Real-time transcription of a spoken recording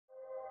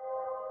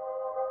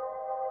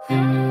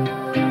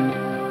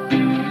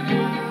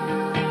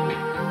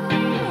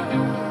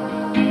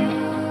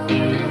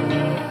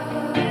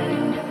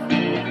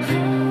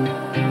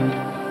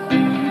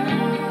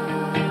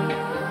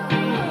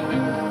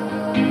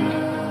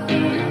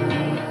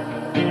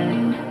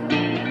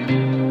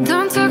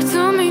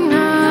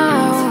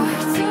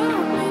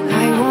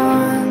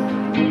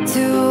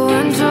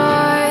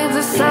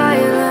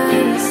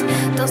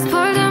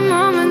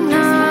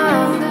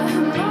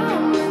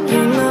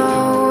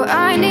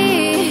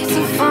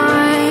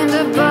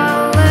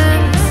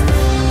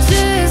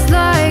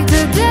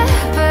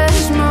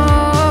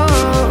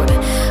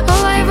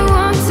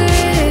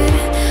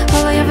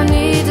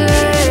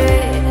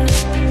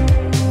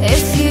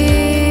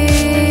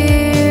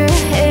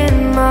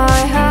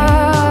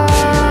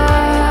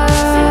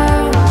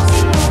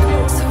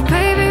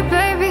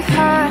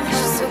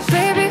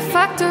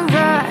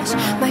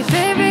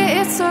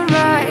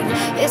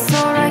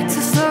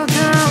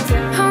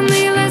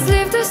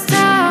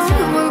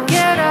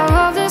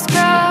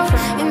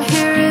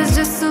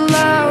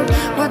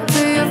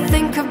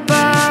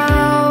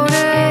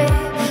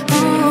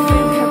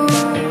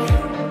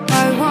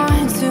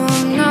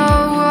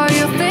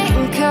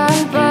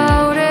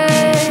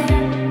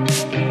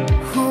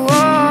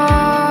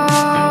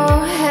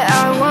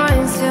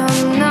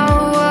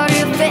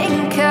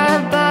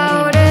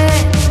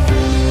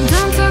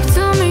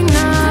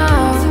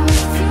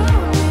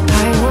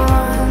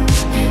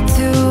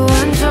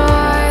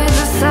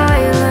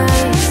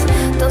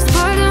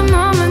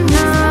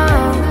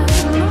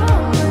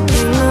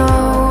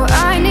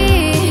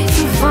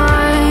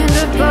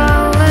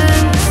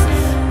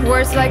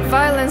Like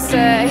violence,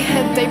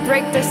 they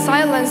break the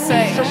silence.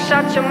 So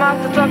shut your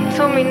mouth to talk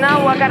to me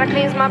now. I gotta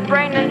cleanse my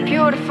brain and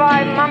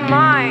purify my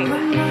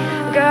mind.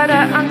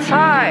 Gotta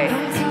untie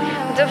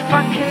the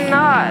fucking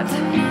knot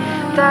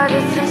that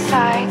is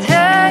inside.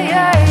 Yeah,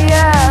 yeah,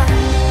 yeah.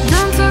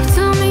 Don't talk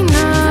to me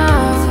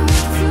now.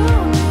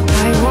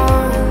 I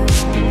want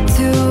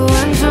to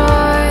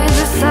enjoy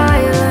the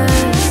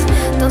silence.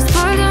 Don't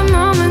spoil the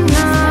moment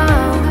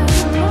now.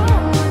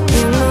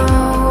 You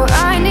know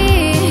I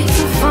need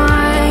to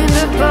find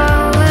a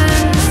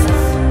balance,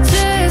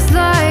 just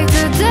like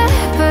the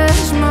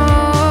Depeche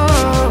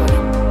Mode.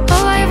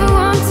 All I ever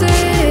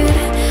wanted,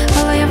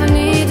 all I ever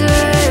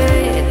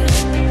needed,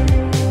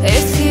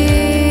 is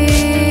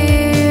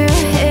here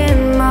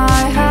in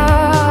my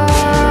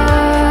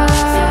heart.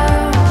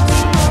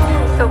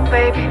 So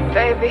baby,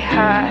 baby,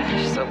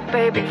 hush. So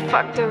baby,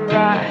 fuck the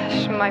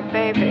rush. My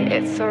baby,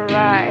 it's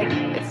alright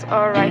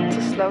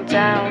to slow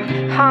down.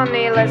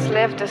 Honey, let's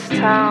leave this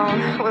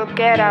town. We'll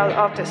get out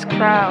of this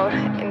crowd.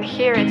 In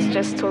here it's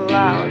just too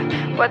loud.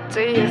 What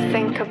do you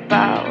think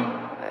about?